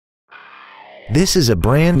This is a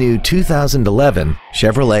brand new 2011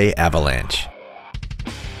 Chevrolet Avalanche.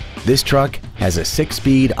 This truck has a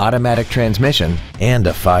 6-speed automatic transmission and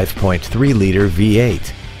a 5.3-liter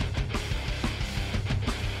V8.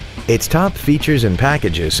 Its top features and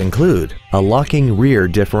packages include a locking rear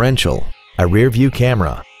differential, a rear-view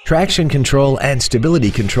camera, traction control and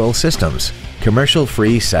stability control systems,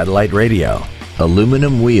 commercial-free satellite radio,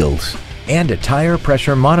 aluminum wheels, and a tire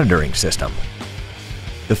pressure monitoring system.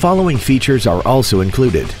 The following features are also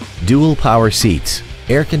included: dual power seats,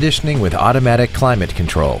 air conditioning with automatic climate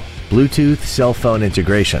control, Bluetooth cell phone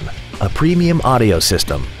integration, a premium audio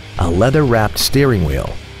system, a leather-wrapped steering wheel,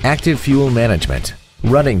 active fuel management,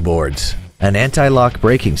 running boards, an anti-lock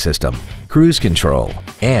braking system, cruise control,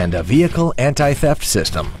 and a vehicle anti-theft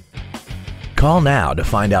system. Call now to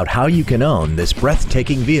find out how you can own this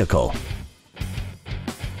breathtaking vehicle.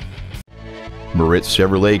 Moritz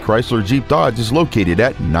Chevrolet Chrysler Jeep Dodge is located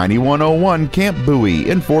at 9101 Camp Bowie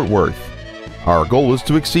in Fort Worth. Our goal is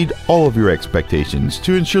to exceed all of your expectations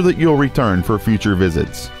to ensure that you'll return for future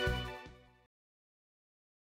visits.